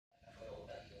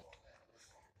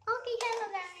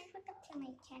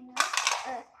channel.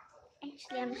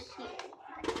 Actually, I'm here.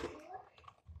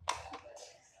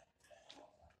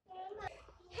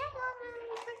 Hello,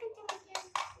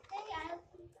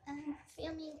 today I'm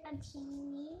filming a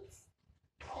genies.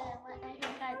 What I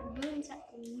have got balloons at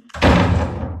me.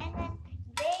 And then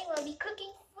they will be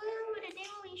cooking food. They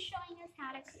will be showing us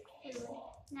how to cook food.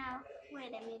 Now, wait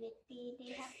a minute.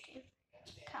 They have to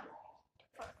come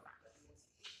for a while.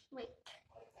 Wait.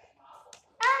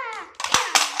 Ow!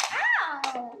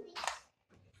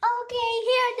 Okay,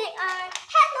 here they are.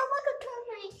 Hello, welcome to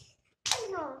my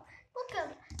channel.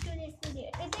 Welcome to this video.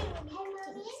 Today we'll be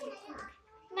cooking some food.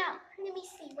 Now, let me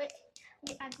see what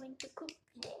we are going to cook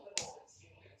today.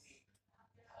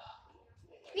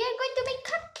 We are going to make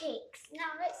cupcakes.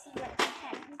 Now, let's see what we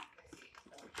have.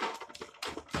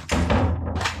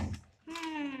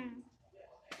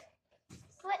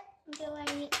 What do I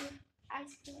need? I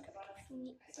think I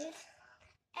need this.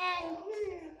 And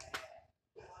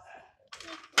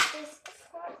this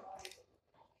fork.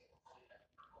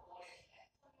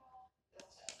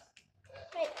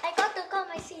 Wait, I got to call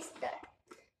my sister.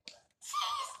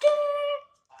 Sister!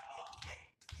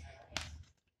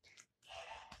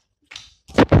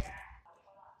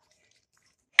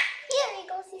 Here we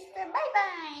go, sister. Bye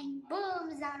bye. Boom,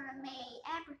 Sara May.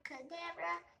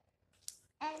 Abracadabra.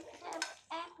 And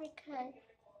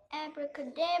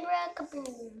abracadabra,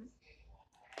 kaboom.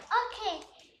 Okay.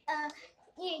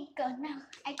 Here you go. Now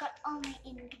I got all my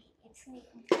ingredients. We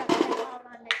got them all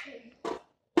on the table.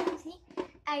 See,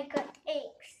 I got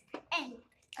eggs and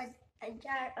a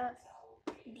jar of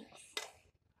these.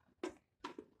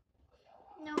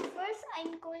 Now first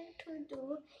I'm going to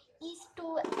do is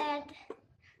to add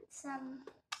some,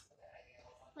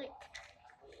 wait,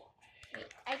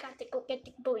 I got to go get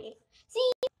the bowl.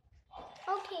 See?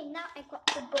 Okay, now I got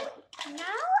the bowl.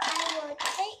 Now I will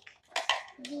take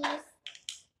these,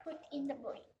 put in the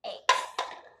bowl, eggs.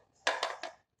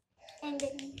 And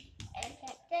then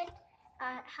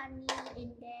add honey in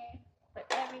there, put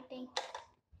everything.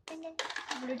 And then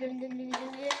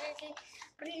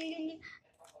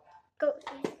go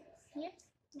here.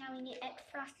 Now we need to add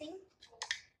frosting.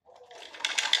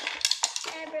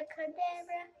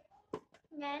 Abracadabra.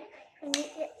 Then we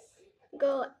need to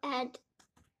go add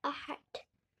a heart.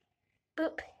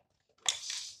 Boop.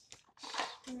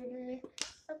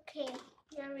 Okay,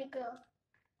 here we go.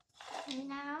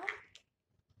 Now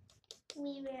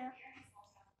we will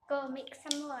go make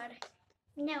some more.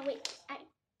 Now wait, I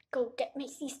go get my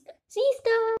sister.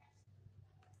 Sister!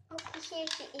 Okay, here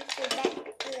she is the bag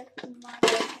of more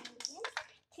ingredients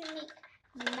to make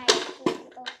my food.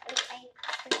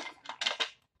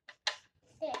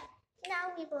 There. Now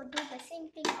we will do the same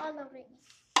thing all over again.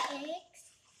 Eggs,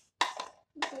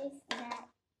 this, that,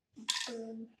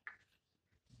 boom.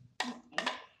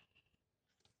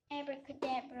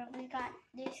 Abracadabra, we got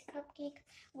this cupcake.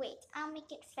 Wait, I'll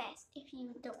make it fast if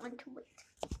you don't want to wait.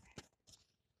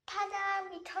 Ta-da!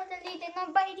 We totally did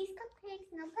not buy these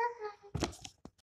cupcakes. No, bye.